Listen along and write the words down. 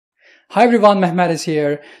Hi everyone, Mehmet is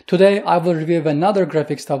here. Today I will review another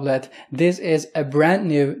graphics tablet. This is a brand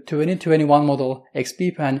new 2021 model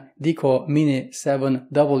xppen Deco Mini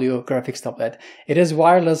 7W graphics tablet. It is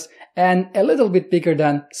wireless and a little bit bigger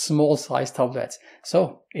than small size tablets.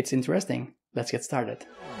 So it's interesting. Let's get started.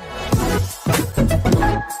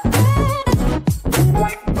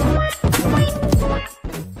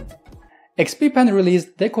 xppen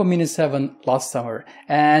released Deco Mini 7 last summer,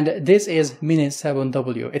 and this is Mini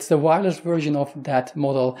 7W. It's the wireless version of that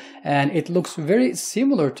model, and it looks very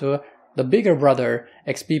similar to the bigger brother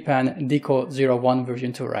xppen Deco 01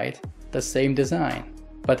 version 2, right? The same design,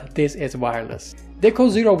 but this is wireless.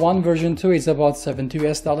 Deco 01 version 2 is about $70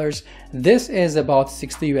 US. This is about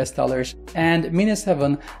 $60 US, and Mini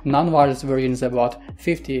 7 non-wireless version is about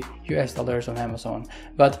 $50 US on Amazon.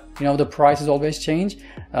 But you know, the prices always change.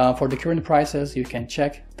 For the current prices, you can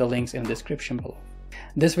check the links in the description below.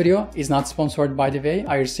 This video is not sponsored, by the way.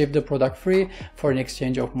 I received the product free for an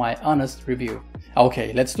exchange of my honest review.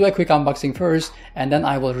 Okay, let's do a quick unboxing first, and then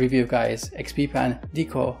I will review, guys, xppen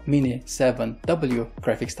Deco Mini 7W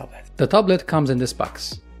graphics tablet. The tablet comes in this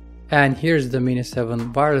box, and here's the Mini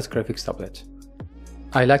 7 wireless graphics tablet.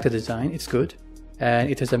 I like the design, it's good, and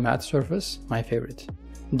it is a matte surface, my favorite.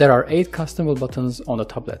 There are 8 customable buttons on the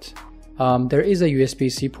tablet. There is a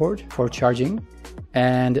USB-C port for charging,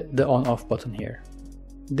 and the on-off button here.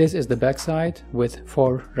 This is the backside with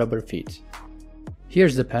 4 rubber feet.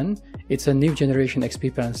 Here's the pen. It's a new generation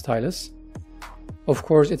xppen stylus. Of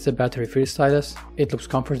course, it's a battery-free stylus. It looks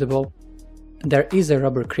comfortable. There is a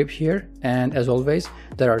rubber grip here, and as always,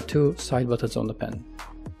 there are 2 side buttons on the pen.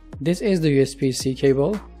 This is the USB-C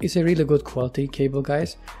cable. It's a really good quality cable,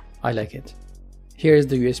 guys. I like it. Here is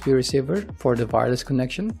the USB receiver for the wireless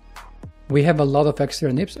connection. We have a lot of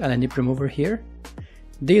extra nips and a nip remover here.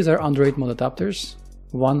 These are Android mode adapters,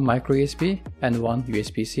 1 micro USB and 1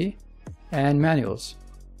 USB-C, and manuals.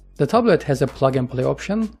 The tablet has a plug and play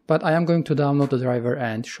option, but I am going to download the driver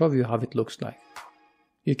and show you how it looks like.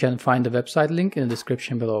 You can find the website link in the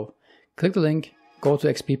description below. Click the link, go to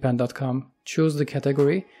xppen.com, choose the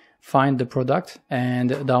category, find the product,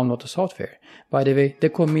 and download the software. By the way,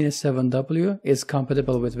 Deco Mini 7W is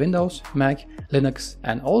compatible with Windows, Mac, Linux,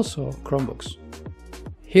 and also Chromebooks.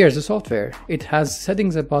 Here's the software. It has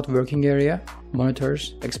settings about working area,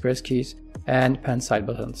 monitors, express keys, and pen side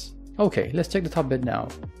buttons. Okay, let's check the tablet now.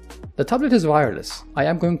 The tablet is wireless. I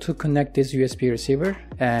am going to connect this USB receiver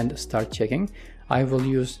and start checking. I will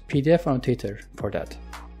use PDF annotator for that.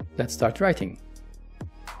 Let's start writing.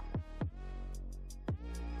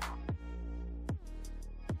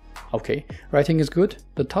 Okay, writing is good.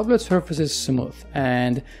 The tablet surface is smooth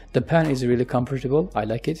and the pen is really comfortable. I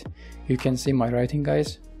like it. You can see my writing,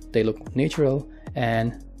 guys. They look natural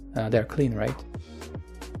and they're clean, right?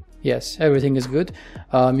 Yes, everything is good.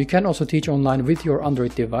 You can also teach online with your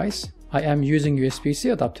Android device. I am using USB-C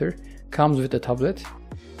adapter, comes with the tablet.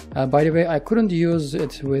 By the way, I couldn't use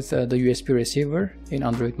it with the USB receiver in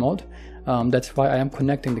Android mode. That's why I am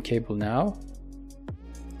connecting the cable now.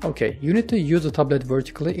 Okay, you need to use the tablet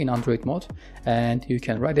vertically in Android mode, and you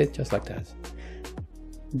can write it just like that.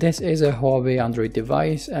 This is a Huawei Android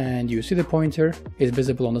device, and you see the pointer is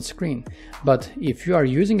visible on the screen. But if you are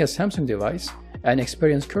using a Samsung device and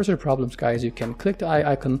experience cursor problems, guys, you can click the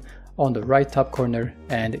eye icon on the right top corner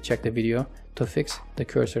and check the video to fix the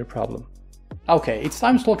cursor problem. Okay, it's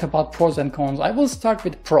time to talk about pros and cons. I will start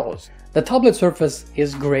with pros. The tablet surface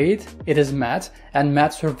is great, it is matte, and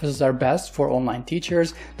matte surfaces are best for online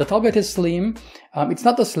teachers. The tablet is slim. It's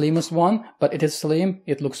not the slimmest one, but it is slim,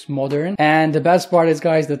 it looks modern. And the best part is,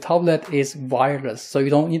 guys, the tablet is wireless, so you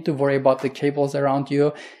don't need to worry about the cables around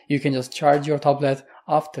you. You can just charge your tablet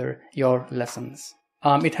after your lessons.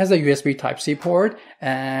 It has a USB Type-C port,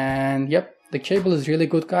 and yep, the cable is really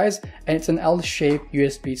good, guys, and it's an L-shaped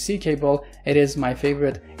USB-C cable. It is my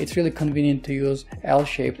favorite. It's really convenient to use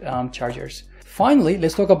L-shaped chargers. Finally,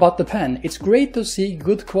 let's talk about the pen. It's great to see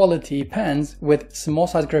good quality pens with small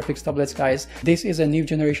size graphics tablets, guys. This is a new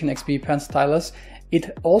generation xppen stylus.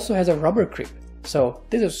 It also has a rubber grip. So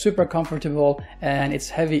this is super comfortable and it's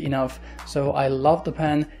heavy enough. So I love the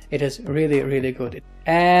pen. It is really, really good.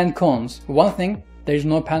 And cons. One thing, there is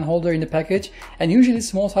no pen holder in the package, and usually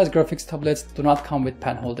small size graphics tablets do not come with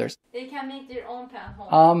pen holders. They can make their own pen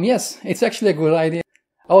holder. Yes, it's actually a good idea.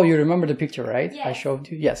 Oh, you remember the picture, right? Yes. I showed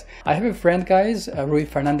you. Yes. I have a friend, guys, Rui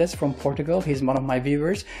Fernandez from Portugal. He's one of my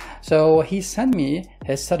viewers. So he sent me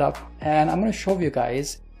his setup, and I'm going to show you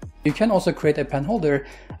guys. You can also create a pen holder,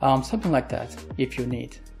 something like that, if you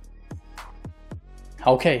need.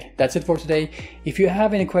 Okay, that's it for today. If you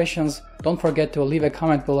have any questions, don't forget to leave a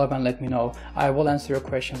comment below and let me know. I will answer your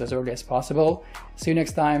questions as early as possible. See you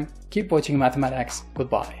next time. Keep watching Mathematics.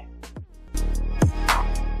 Goodbye.